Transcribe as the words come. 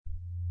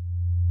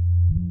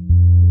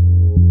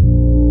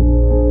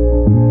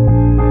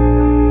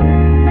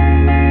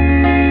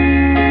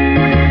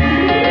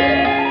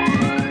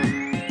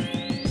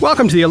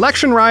Welcome to the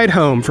Election Ride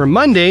Home for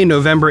Monday,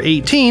 November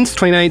 18th,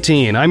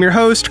 2019. I'm your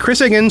host, Chris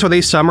Higgins, with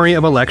a summary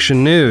of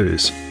election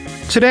news.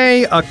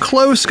 Today, a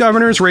close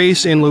governor's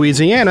race in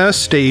Louisiana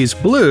stays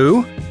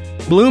blue.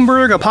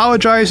 Bloomberg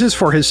apologizes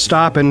for his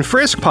stop and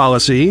frisk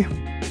policy.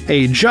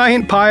 A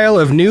giant pile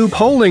of new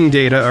polling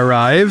data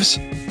arrives.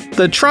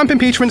 The Trump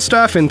impeachment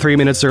stuff in 3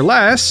 minutes or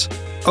less.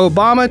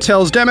 Obama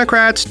tells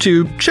Democrats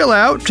to chill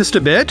out just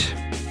a bit.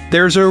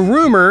 There's a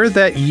rumor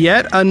that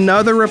yet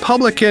another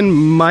Republican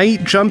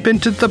might jump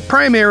into the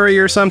primary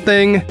or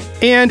something.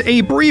 And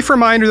a brief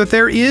reminder that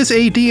there is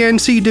a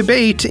DNC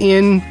debate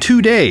in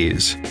 2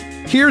 days.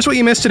 Here's what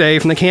you missed today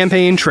from the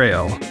campaign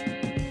trail.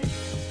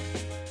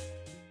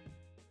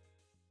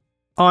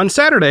 On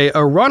Saturday,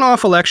 a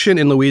runoff election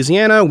in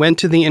Louisiana went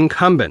to the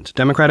incumbent,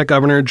 Democratic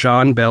Governor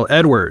John Bel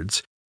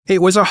Edwards.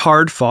 It was a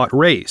hard-fought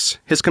race.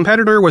 His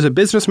competitor was a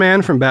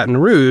businessman from Baton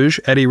Rouge,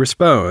 Eddie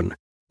Rispone.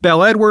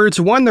 Bel Edwards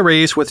won the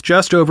race with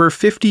just over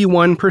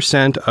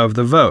 51% of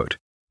the vote.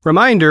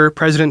 Reminder,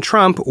 President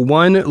Trump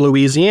won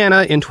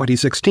Louisiana in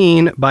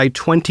 2016 by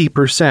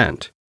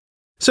 20%.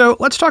 So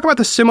let's talk about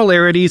the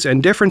similarities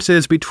and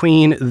differences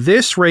between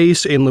this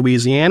race in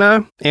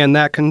Louisiana and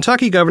that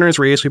Kentucky governor's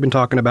race we've been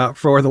talking about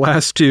for the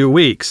last 2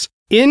 weeks.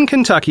 In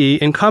Kentucky,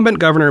 incumbent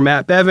Governor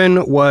Matt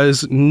Bevin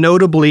was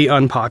notably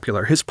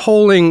unpopular. His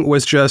polling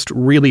was just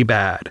really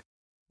bad.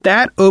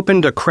 That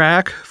opened a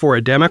crack for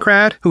a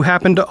Democrat who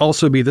happened to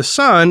also be the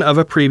son of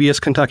a previous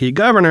Kentucky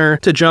governor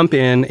to jump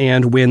in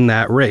and win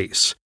that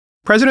race.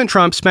 President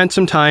Trump spent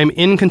some time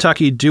in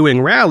Kentucky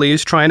doing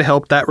rallies trying to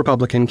help that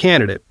Republican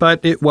candidate,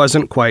 but it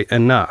wasn't quite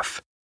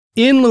enough.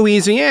 In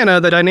Louisiana,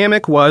 the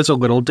dynamic was a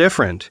little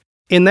different.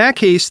 In that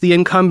case, the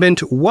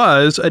incumbent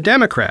was a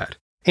Democrat,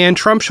 and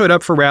Trump showed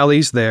up for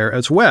rallies there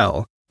as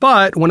well.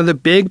 But one of the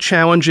big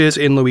challenges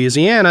in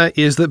Louisiana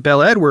is that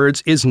Bel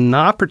Edwards is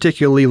not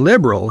particularly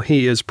liberal.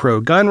 He is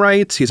pro-gun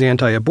rights, he's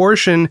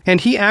anti-abortion, and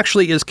he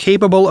actually is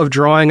capable of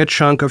drawing a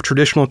chunk of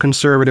traditional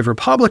conservative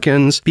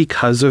Republicans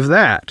because of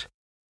that.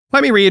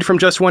 Let me read from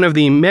just one of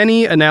the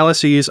many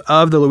analyses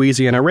of the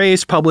Louisiana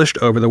race published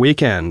over the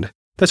weekend.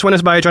 This one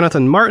is by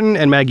Jonathan Martin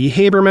and Maggie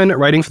Haberman,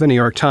 writing for the New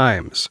York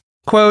Times.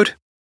 Quote,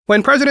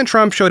 when President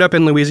Trump showed up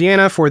in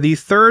Louisiana for the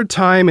third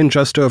time in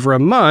just over a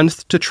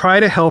month to try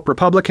to help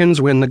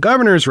Republicans win the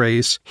governor's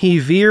race, he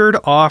veered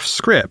off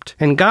script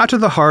and got to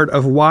the heart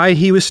of why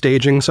he was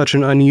staging such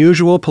an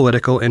unusual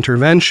political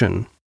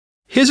intervention.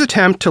 His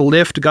attempt to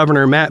lift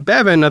Governor Matt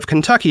Bevin of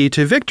Kentucky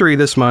to victory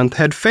this month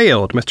had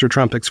failed, Mr.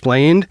 Trump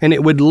explained, and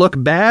it would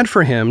look bad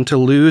for him to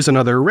lose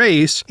another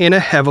race in a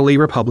heavily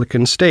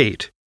Republican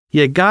state.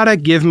 You gotta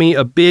give me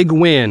a big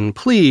win,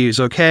 please,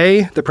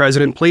 okay? The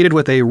president pleaded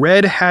with a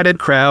red-hatted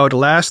crowd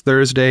last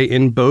Thursday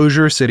in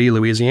Bossier City,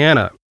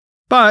 Louisiana.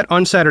 But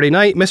on Saturday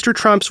night, Mr.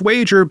 Trump's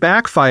wager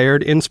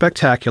backfired in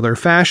spectacular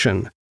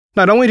fashion.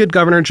 Not only did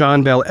Governor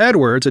John Bel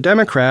Edwards, a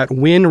Democrat,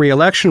 win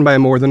re-election by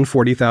more than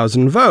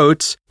 40,000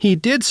 votes, he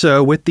did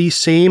so with the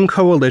same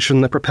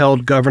coalition that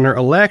propelled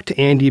Governor-elect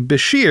Andy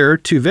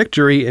Beshear to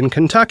victory in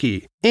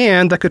Kentucky,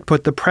 and that could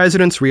put the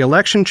president's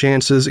re-election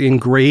chances in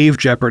grave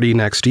jeopardy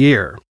next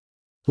year.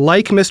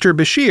 Like Mr.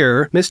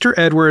 Beshear, Mr.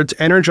 Edwards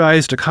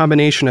energized a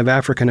combination of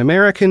African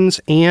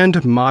Americans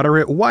and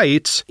moderate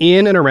whites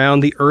in and around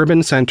the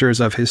urban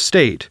centers of his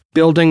state,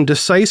 building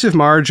decisive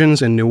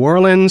margins in New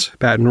Orleans,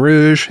 Baton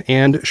Rouge,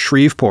 and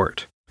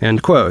Shreveport.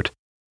 End quote.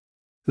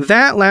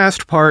 That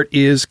last part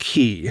is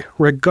key.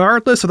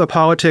 Regardless of the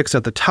politics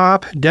at the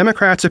top,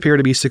 Democrats appear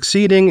to be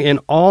succeeding in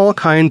all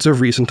kinds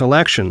of recent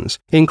elections,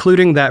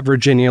 including that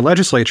Virginia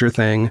legislature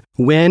thing,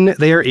 when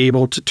they are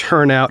able to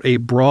turn out a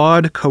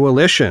broad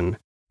coalition.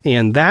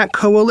 And that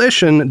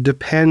coalition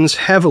depends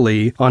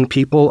heavily on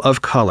people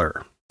of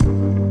color.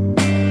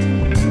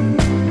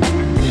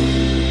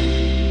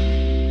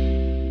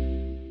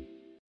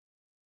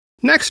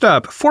 Next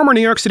up, former New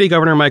York City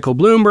Governor Michael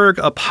Bloomberg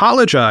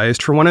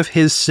apologized for one of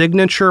his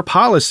signature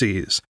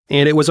policies,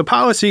 and it was a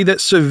policy that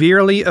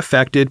severely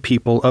affected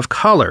people of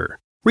color.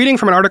 Reading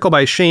from an article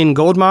by Shane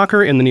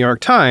Goldmacher in the New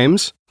York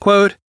Times,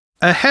 quote,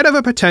 ahead of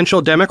a potential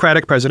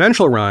Democratic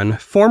presidential run,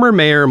 former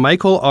Mayor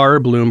Michael R.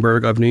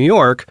 Bloomberg of New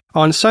York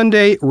on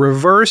Sunday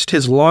reversed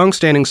his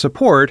long-standing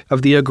support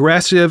of the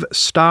aggressive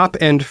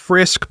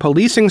stop-and-frisk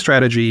policing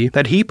strategy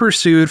that he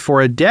pursued for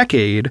a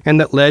decade and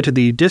that led to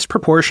the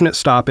disproportionate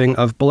stopping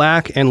of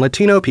Black and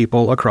Latino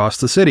people across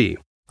the city.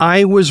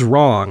 I was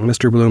wrong,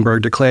 Mr.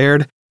 Bloomberg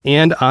declared,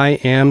 and I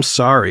am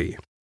sorry.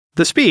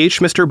 The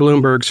speech, Mr.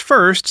 Bloomberg's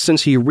first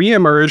since he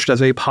reemerged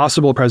as a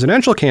possible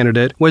presidential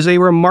candidate, was a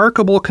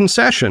remarkable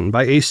concession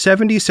by a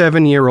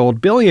 77-year-old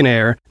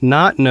billionaire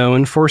not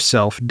known for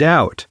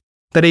self-doubt.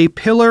 That a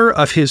pillar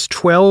of his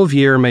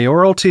 12-year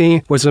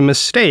mayoralty was a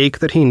mistake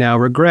that he now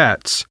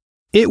regrets.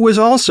 It was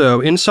also,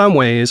 in some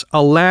ways,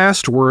 a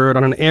last word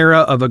on an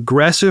era of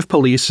aggressive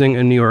policing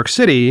in New York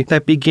City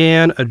that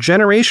began a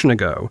generation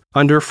ago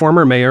under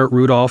former Mayor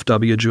Rudolph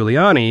W.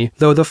 Giuliani,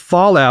 though the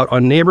fallout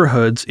on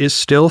neighborhoods is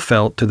still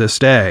felt to this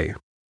day.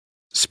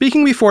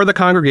 Speaking before the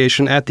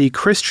congregation at the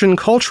Christian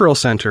Cultural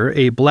Center,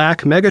 a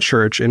black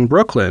megachurch in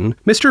Brooklyn,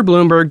 Mr.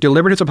 Bloomberg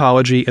delivered his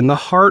apology in the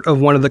heart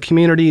of one of the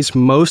communities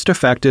most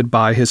affected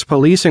by his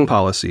policing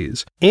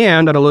policies,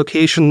 and at a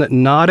location that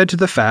nodded to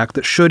the fact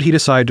that should he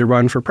decide to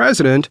run for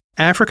president,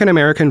 African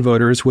American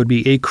voters would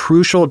be a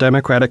crucial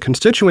Democratic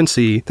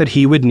constituency that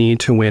he would need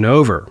to win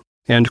over.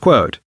 End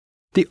quote.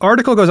 The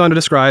article goes on to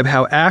describe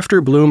how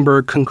after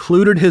Bloomberg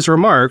concluded his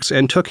remarks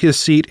and took his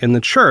seat in the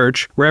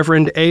church,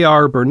 Reverend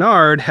A.R.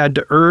 Bernard had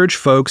to urge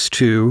folks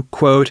to,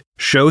 quote,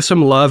 show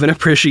some love and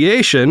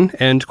appreciation,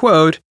 end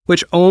quote,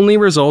 which only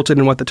resulted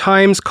in what the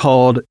Times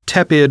called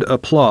tepid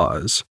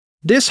applause.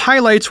 This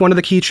highlights one of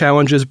the key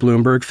challenges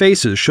Bloomberg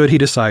faces should he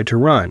decide to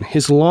run.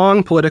 His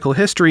long political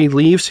history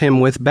leaves him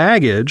with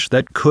baggage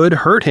that could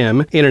hurt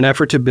him in an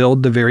effort to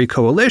build the very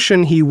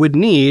coalition he would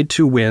need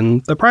to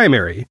win the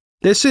primary.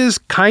 This is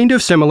kind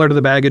of similar to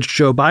the baggage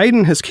Joe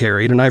Biden has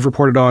carried, and I've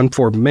reported on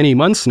for many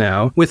months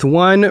now, with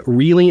one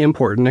really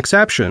important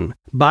exception.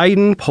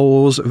 Biden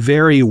polls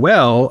very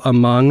well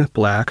among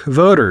black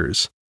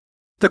voters.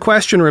 The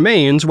question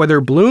remains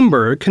whether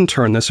Bloomberg can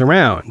turn this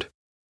around.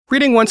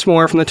 Reading once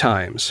more from the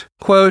Times,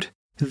 quote,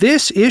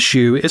 "This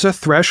issue is a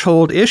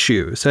threshold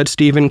issue," said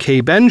Stephen K.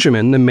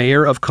 Benjamin, the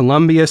mayor of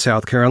Columbia,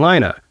 South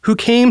Carolina, who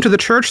came to the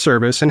church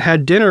service and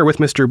had dinner with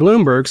Mr.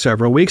 Bloomberg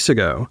several weeks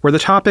ago, where the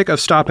topic of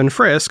stop and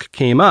frisk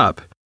came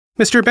up.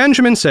 Mr.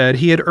 Benjamin said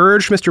he had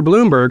urged Mr.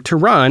 Bloomberg to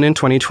run in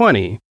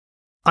 2020.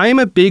 "I am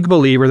a big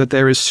believer that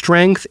there is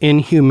strength in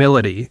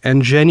humility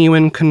and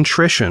genuine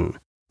contrition,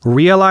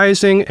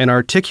 realizing and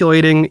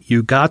articulating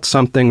you got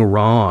something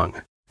wrong."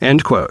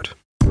 End quote.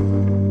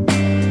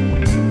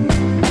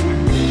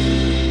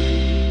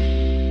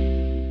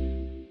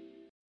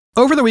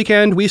 Over the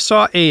weekend, we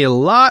saw a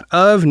lot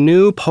of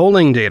new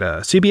polling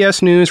data.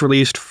 CBS News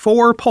released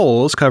 4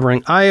 polls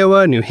covering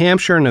Iowa, New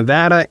Hampshire,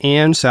 Nevada,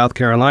 and South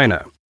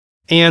Carolina.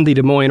 And the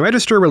Des Moines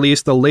Register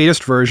released the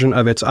latest version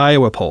of its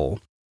Iowa poll.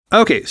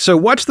 Okay, so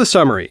what's the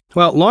summary?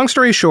 Well, long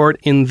story short,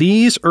 in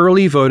these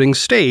early voting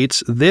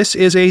states, this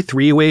is a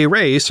 3-way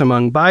race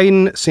among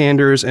Biden,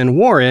 Sanders, and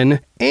Warren,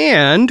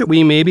 and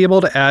we may be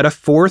able to add a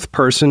 4th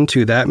person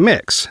to that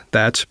mix.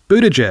 That's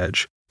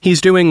Buttigieg. He's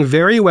doing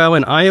very well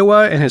in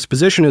Iowa, and his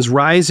position is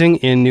rising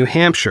in New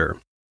Hampshire.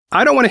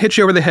 I don't want to hit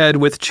you over the head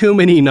with too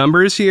many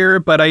numbers here,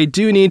 but I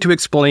do need to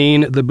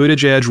explain the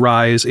Buttigieg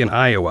rise in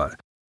Iowa.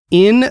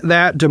 In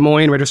that Des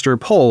Moines Register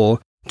poll,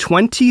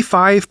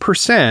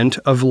 25%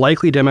 of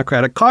likely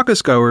Democratic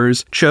caucus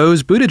goers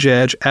chose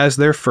Buttigieg as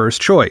their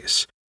first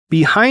choice.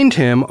 Behind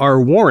him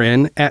are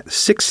Warren at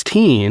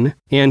 16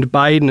 and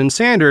Biden and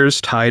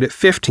Sanders tied at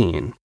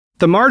 15.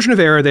 The margin of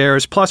error there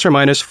is plus or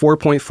minus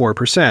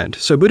 4.4%,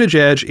 so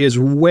Buttigieg is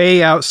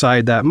way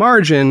outside that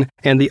margin,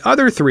 and the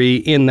other 3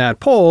 in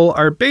that poll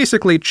are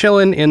basically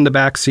chilling in the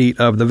backseat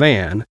of the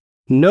van.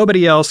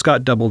 Nobody else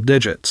got double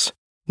digits.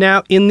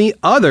 Now, in the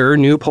other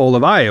new poll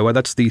of Iowa,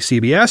 that's the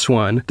CBS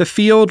one, the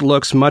field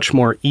looks much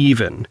more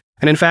even.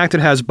 And in fact,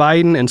 it has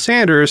Biden and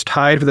Sanders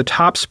tied for the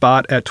top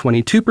spot at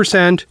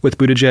 22%, with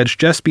Buttigieg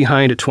just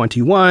behind at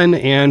 21%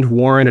 and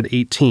Warren at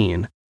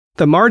 18%.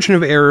 The margin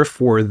of error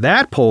for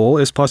that poll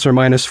is plus or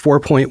minus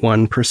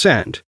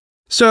 4.1%.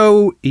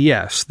 So,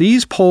 yes,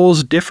 these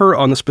polls differ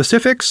on the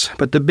specifics,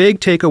 but the big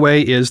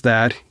takeaway is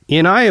that,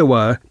 in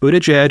Iowa,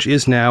 Buttigieg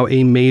is now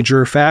a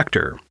major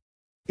factor.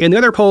 In the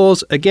other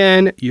polls,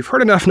 again, you've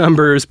heard enough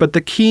numbers, but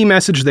the key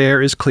message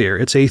there is clear.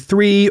 It's a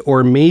 3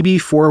 or maybe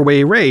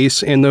 4-way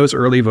race in those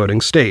early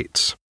voting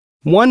states.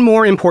 One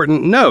more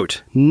important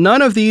note,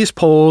 none of these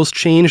polls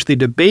changed the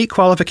debate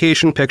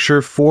qualification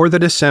picture for the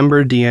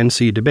December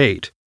DNC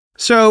debate.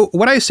 So,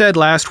 what I said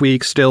last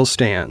week still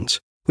stands.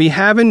 We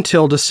have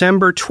until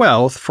December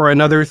 12th for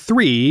another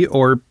 3,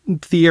 or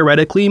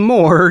theoretically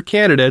more,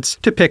 candidates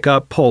to pick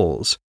up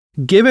polls.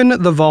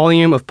 Given the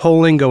volume of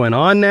polling going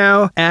on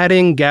now,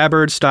 adding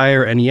Gabbard,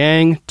 Steyer, and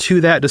Yang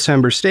to that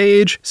December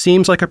stage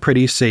seems like a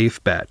pretty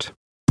safe bet.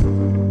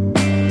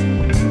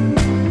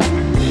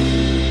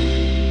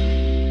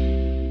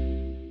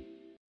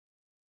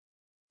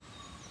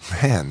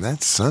 Man,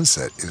 that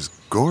sunset is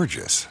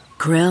gorgeous.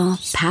 Grill,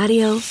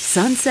 patio,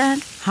 sunset.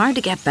 Hard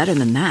to get better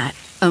than that.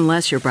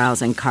 Unless you're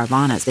browsing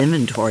Carvana's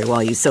inventory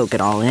while you soak it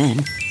all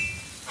in.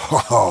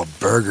 Oh,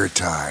 burger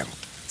time.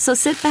 So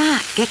sit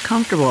back, get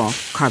comfortable.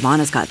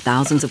 Carvana's got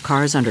thousands of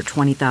cars under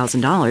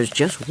 $20,000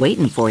 just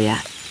waiting for you.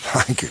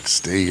 I could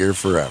stay here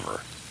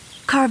forever.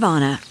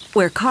 Carvana,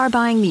 where car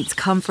buying meets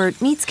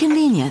comfort meets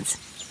convenience.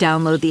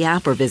 Download the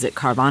app or visit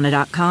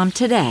Carvana.com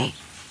today.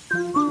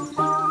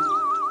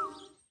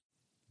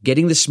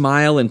 Getting the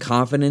smile and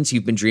confidence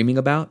you've been dreaming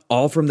about,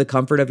 all from the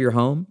comfort of your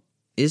home,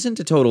 isn't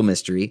a total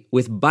mystery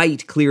with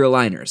Byte clear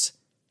aligners.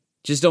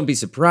 Just don't be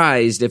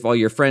surprised if all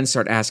your friends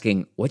start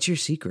asking, "What's your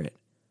secret?"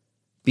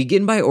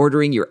 Begin by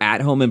ordering your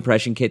at-home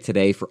impression kit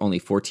today for only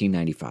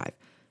 $14.95.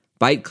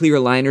 Byte clear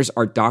aligners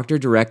are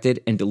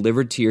doctor-directed and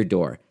delivered to your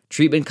door.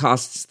 Treatment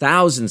costs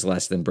thousands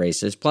less than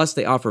braces, plus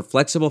they offer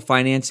flexible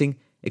financing,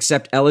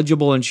 accept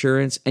eligible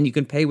insurance, and you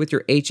can pay with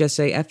your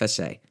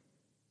HSA/FSA.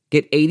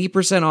 Get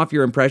 80% off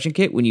your impression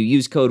kit when you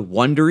use code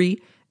WONDERY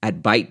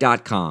at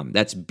Byte.com.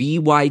 That's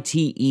BYTE.com.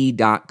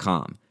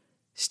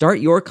 Start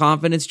your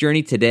confidence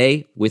journey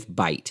today with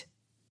Byte.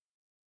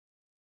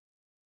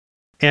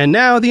 And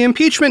now the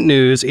impeachment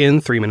news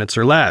in 3 minutes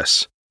or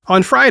less.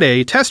 On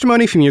Friday,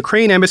 testimony from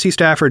Ukraine Embassy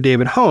staffer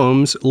David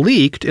Holmes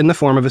leaked in the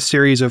form of a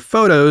series of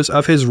photos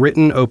of his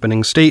written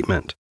opening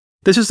statement.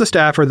 This is the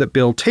staffer that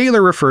Bill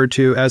Taylor referred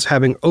to as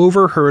having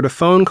overheard a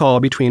phone call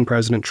between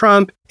President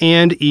Trump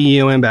and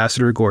EU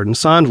Ambassador Gordon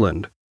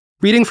Sondland.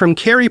 Reading from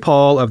Carrie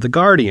Paul of The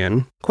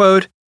Guardian,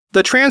 quote,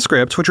 "The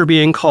transcripts, which are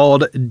being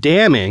called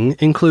damning,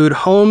 include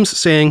Holmes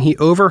saying he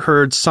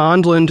overheard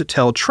Sondland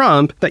tell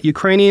Trump that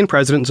Ukrainian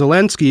President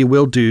Zelensky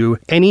will do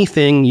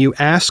anything you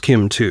ask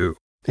him to."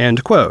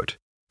 End quote.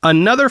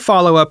 Another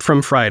follow-up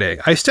from Friday.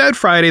 I said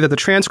Friday that the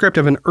transcript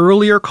of an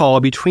earlier call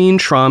between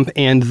Trump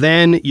and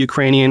then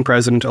Ukrainian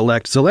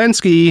President-elect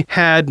Zelensky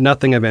had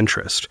nothing of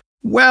interest.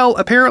 Well,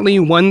 apparently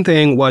one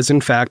thing was in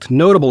fact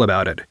notable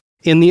about it.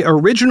 In the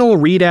original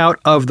readout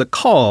of the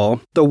call,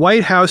 the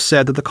White House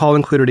said that the call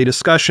included a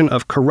discussion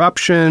of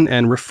corruption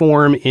and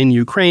reform in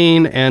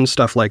Ukraine and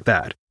stuff like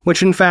that,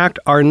 which in fact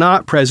are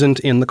not present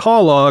in the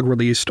call log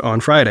released on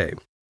Friday.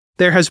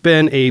 There has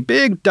been a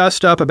big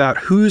dust-up about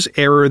whose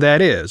error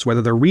that is,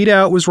 whether the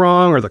readout was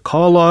wrong or the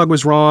call log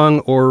was wrong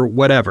or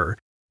whatever.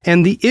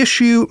 And the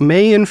issue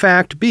may in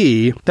fact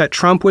be that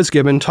Trump was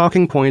given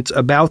talking points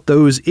about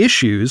those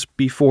issues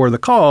before the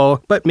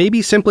call, but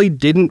maybe simply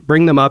didn't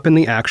bring them up in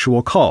the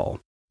actual call.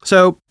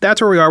 So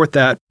that's where we are with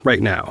that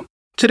right now.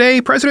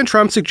 Today, President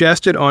Trump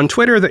suggested on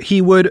Twitter that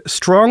he would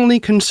strongly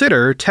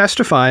consider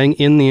testifying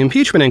in the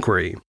impeachment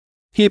inquiry.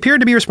 He appeared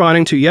to be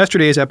responding to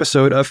yesterday's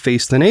episode of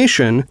Face the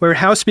Nation, where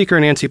House Speaker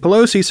Nancy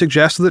Pelosi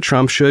suggested that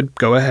Trump should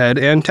go ahead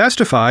and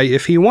testify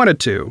if he wanted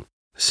to.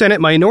 Senate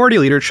Minority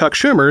Leader Chuck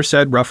Schumer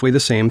said roughly the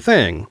same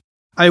thing.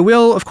 I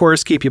will, of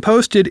course, keep you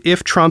posted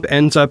if Trump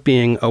ends up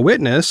being a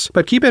witness,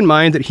 but keep in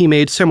mind that he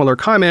made similar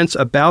comments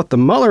about the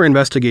Mueller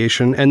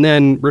investigation and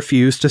then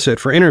refused to sit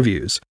for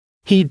interviews.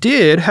 He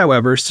did,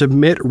 however,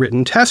 submit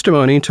written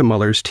testimony to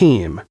Mueller's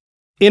team.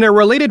 In a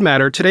related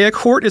matter, today a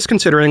court is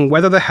considering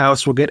whether the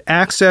House will get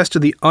access to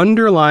the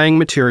underlying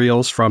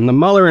materials from the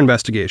Mueller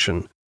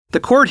investigation. The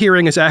court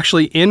hearing is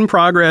actually in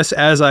progress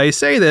as I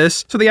say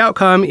this, so the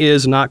outcome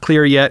is not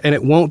clear yet and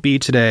it won't be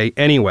today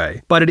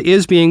anyway, but it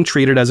is being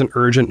treated as an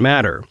urgent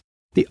matter.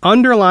 The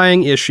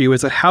underlying issue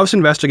is that House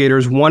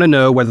investigators want to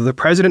know whether the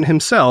president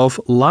himself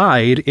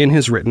lied in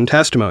his written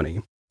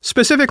testimony.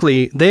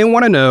 Specifically, they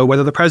want to know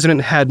whether the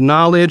president had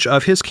knowledge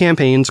of his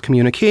campaign's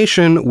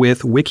communication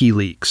with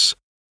WikiLeaks.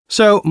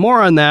 So,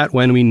 more on that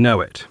when we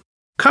know it.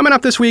 Coming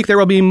up this week, there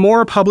will be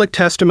more public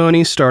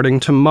testimony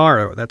starting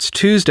tomorrow. That's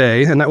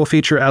Tuesday, and that will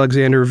feature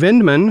Alexander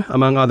Vindman,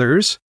 among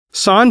others.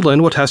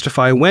 Sondland will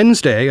testify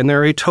Wednesday, and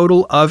there are a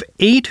total of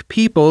 8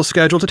 people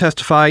scheduled to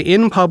testify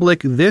in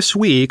public this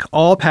week,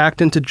 all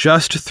packed into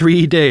just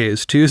 3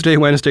 days, Tuesday,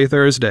 Wednesday,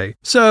 Thursday.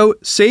 So,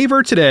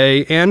 savor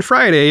today and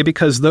Friday,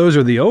 because those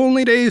are the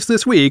only days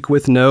this week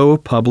with no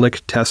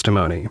public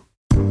testimony.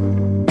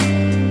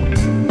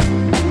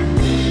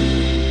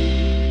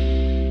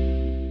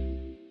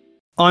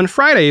 On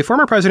Friday,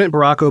 former President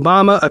Barack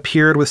Obama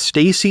appeared with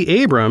Stacey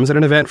Abrams at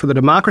an event for the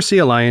Democracy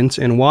Alliance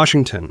in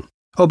Washington.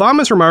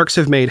 Obama's remarks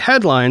have made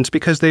headlines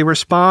because they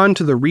respond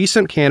to the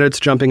recent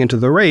candidates jumping into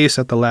the race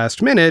at the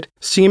last minute,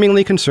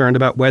 seemingly concerned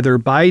about whether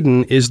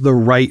Biden is the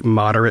right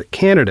moderate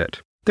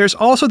candidate. There's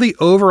also the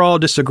overall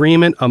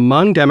disagreement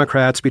among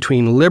Democrats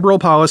between liberal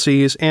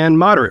policies and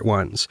moderate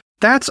ones.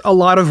 That's a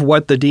lot of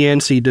what the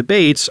DNC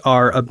debates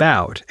are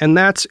about, and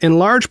that's in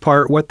large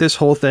part what this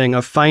whole thing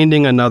of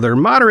finding another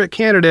moderate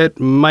candidate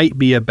might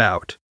be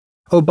about.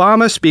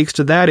 Obama speaks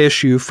to that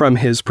issue from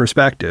his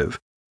perspective.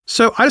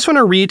 So I just want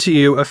to read to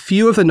you a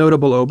few of the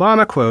notable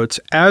Obama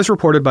quotes as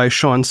reported by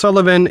Sean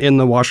Sullivan in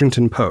the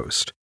Washington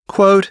Post.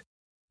 Quote,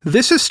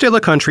 "This is still a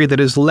country that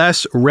is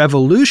less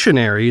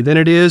revolutionary than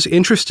it is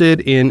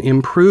interested in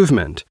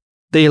improvement.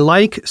 They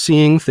like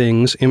seeing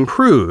things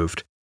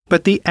improved.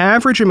 But the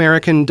average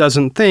American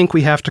doesn't think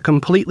we have to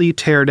completely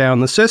tear down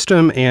the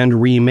system and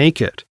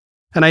remake it.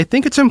 And I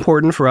think it's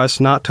important for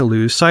us not to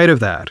lose sight of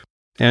that."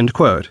 End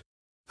quote.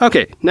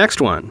 Okay, next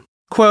one.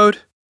 Quote,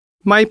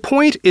 "My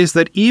point is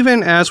that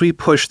even as we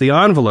push the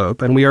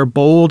envelope and we are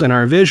bold in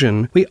our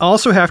vision, we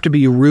also have to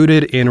be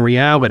rooted in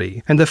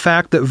reality and the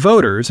fact that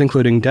voters,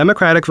 including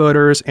Democratic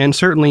voters and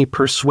certainly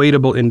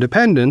persuadable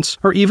independents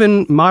or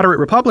even moderate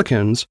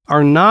Republicans,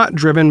 are not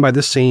driven by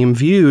the same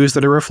views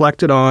that are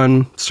reflected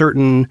on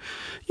certain,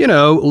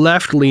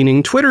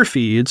 left-leaning Twitter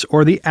feeds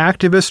or the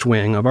activist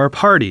wing of our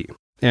party."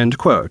 End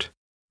quote.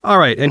 All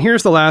right, and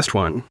here's the last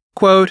one.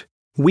 Quote,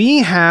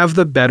 "We have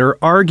the better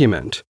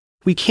argument.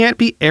 We can't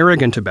be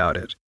arrogant about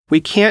it. We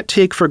can't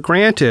take for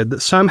granted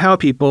that somehow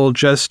people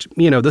just,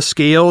 the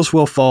scales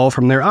will fall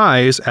from their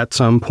eyes at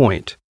some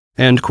point."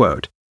 End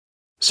quote.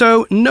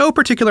 So, no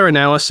particular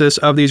analysis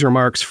of these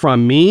remarks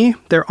from me.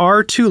 There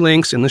are 2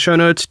 links in the show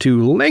notes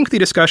to lengthy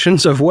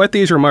discussions of what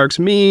these remarks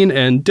mean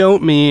and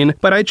don't mean,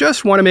 but I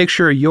just want to make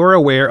sure you're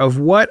aware of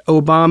what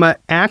Obama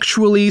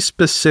actually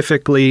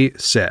specifically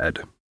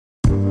said.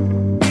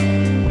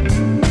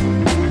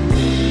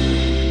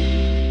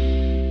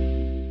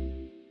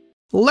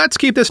 Let's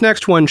keep this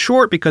next one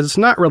short because it's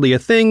not really a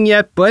thing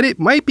yet, but it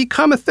might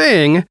become a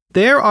thing.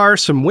 There are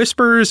some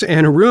whispers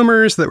and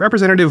rumors that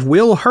Representative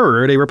Will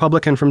Hurd, a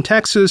Republican from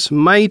Texas,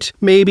 might,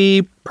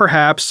 maybe,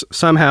 perhaps,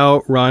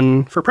 somehow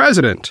run for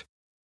president.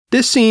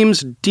 This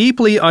seems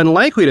deeply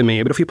unlikely to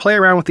me, but if we play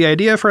around with the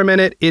idea for a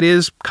minute, it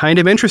is kind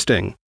of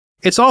interesting.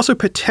 It's also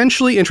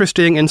potentially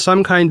interesting in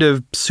some kind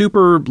of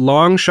super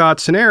long shot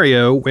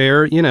scenario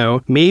where,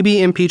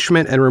 maybe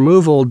impeachment and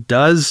removal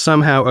does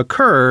somehow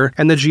occur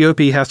and the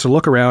GOP has to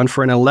look around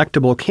for an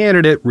electable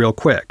candidate real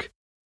quick.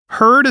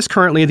 Hurd is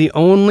currently the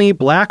only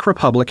black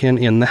Republican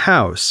in the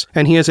House,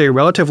 and he is a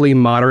relatively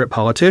moderate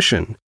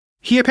politician.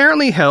 He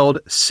apparently held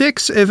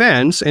 6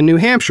 events in New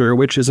Hampshire,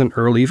 which is an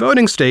early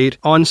voting state,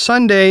 on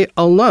Sunday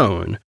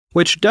alone,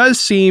 which does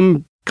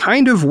seem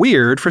kind of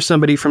weird for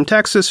somebody from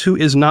Texas who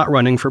is not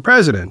running for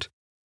president.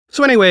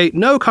 So anyway,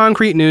 no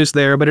concrete news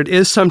there, but it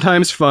is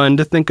sometimes fun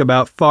to think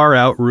about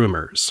far-out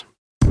rumors.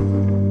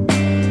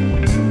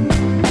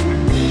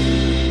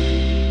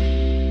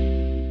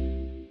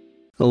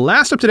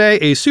 Last up today,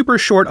 a super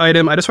short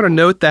item. I just want to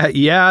note that,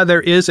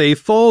 there is a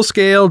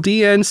full-scale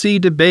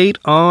DNC debate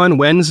on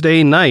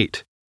Wednesday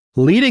night.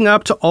 Leading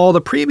up to all the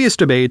previous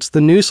debates,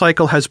 the news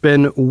cycle has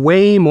been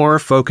way more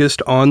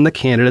focused on the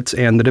candidates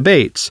and the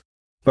debates.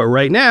 But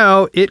right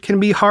now, it can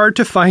be hard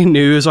to find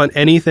news on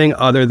anything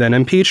other than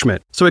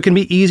impeachment, so it can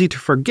be easy to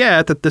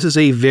forget that this is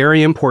a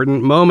very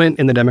important moment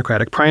in the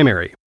Democratic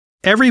primary.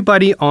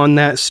 Everybody on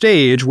that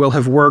stage will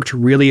have worked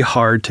really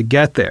hard to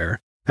get there,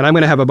 and I'm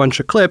going to have a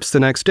bunch of clips the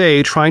next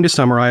day trying to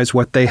summarize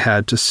what they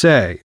had to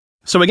say.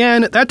 So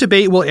again, that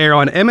debate will air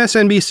on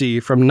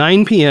MSNBC from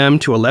 9 p.m.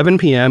 to 11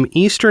 p.m.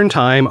 Eastern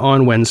Time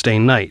on Wednesday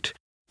night.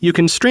 You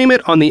can stream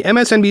it on the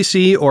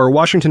MSNBC or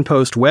Washington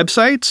Post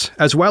websites,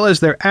 as well as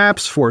their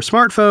apps for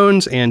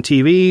smartphones and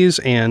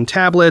TVs and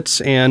tablets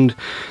and,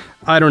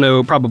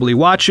 probably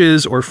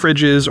watches or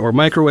fridges or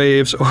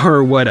microwaves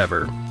or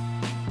whatever.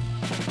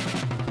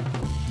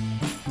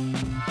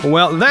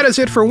 Well, that is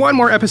it for one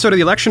more episode of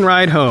the Election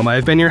Ride Home.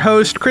 I've been your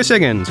host, Chris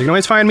Higgins. You can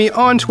always find me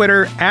on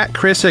Twitter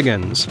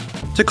 @ChrisHiggins.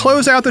 To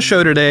close out the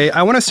show today,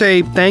 I want to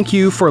say thank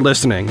you for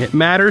listening. It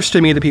matters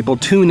to me that people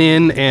tune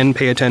in and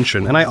pay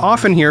attention, and I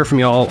often hear from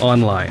y'all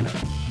online.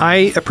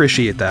 I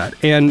appreciate that.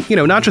 And,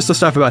 not just the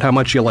stuff about how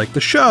much you like the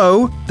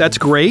show, that's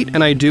great,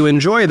 and I do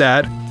enjoy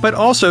that, but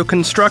also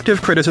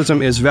constructive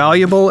criticism is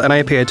valuable, and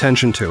I pay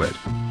attention to it.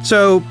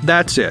 So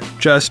that's it.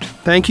 Just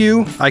thank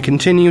you, I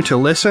continue to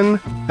listen,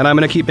 and I'm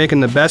going to keep making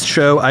the best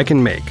show I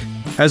can make.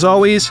 As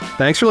always,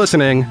 thanks for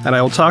listening, and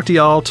I will talk to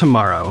y'all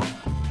tomorrow.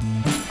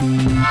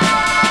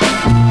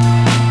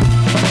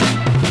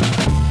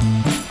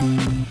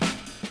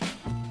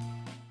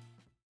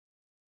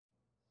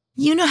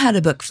 You know how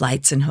to book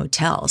flights and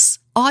hotels.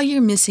 All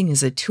you're missing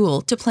is a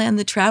tool to plan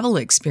the travel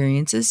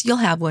experiences you'll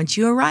have once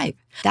you arrive.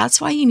 That's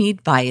why you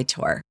need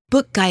Viator.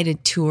 Book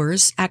guided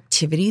tours,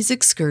 activities,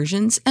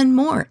 excursions, and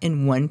more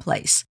in one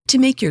place to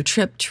make your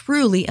trip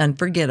truly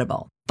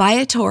unforgettable.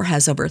 Viator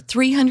has over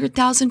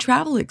 300,000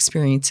 travel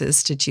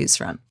experiences to choose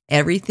from.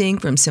 Everything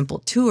from simple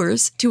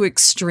tours to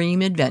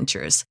extreme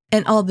adventures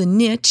and all the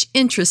niche,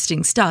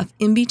 interesting stuff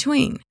in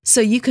between.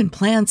 So you can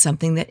plan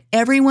something that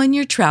everyone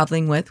you're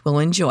traveling with will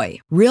enjoy.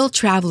 Real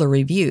traveler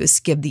reviews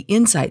give the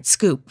inside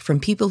scoop from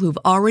people who've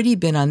already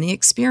been on the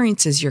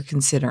experiences you're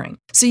considering.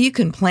 So you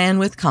can plan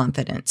with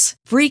confidence.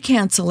 Free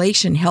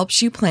cancellation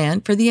helps you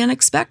plan for the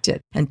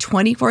unexpected. And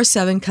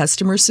 24/7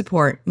 customer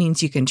support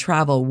means you can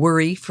travel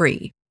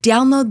worry-free.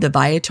 Download the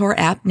Viator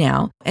app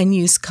now and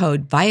use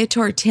code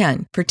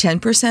Viator10 for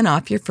 10%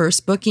 off your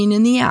first booking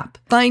in the app.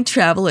 Find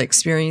travel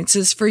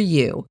experiences for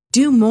you.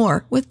 Do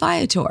more with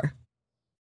Viator.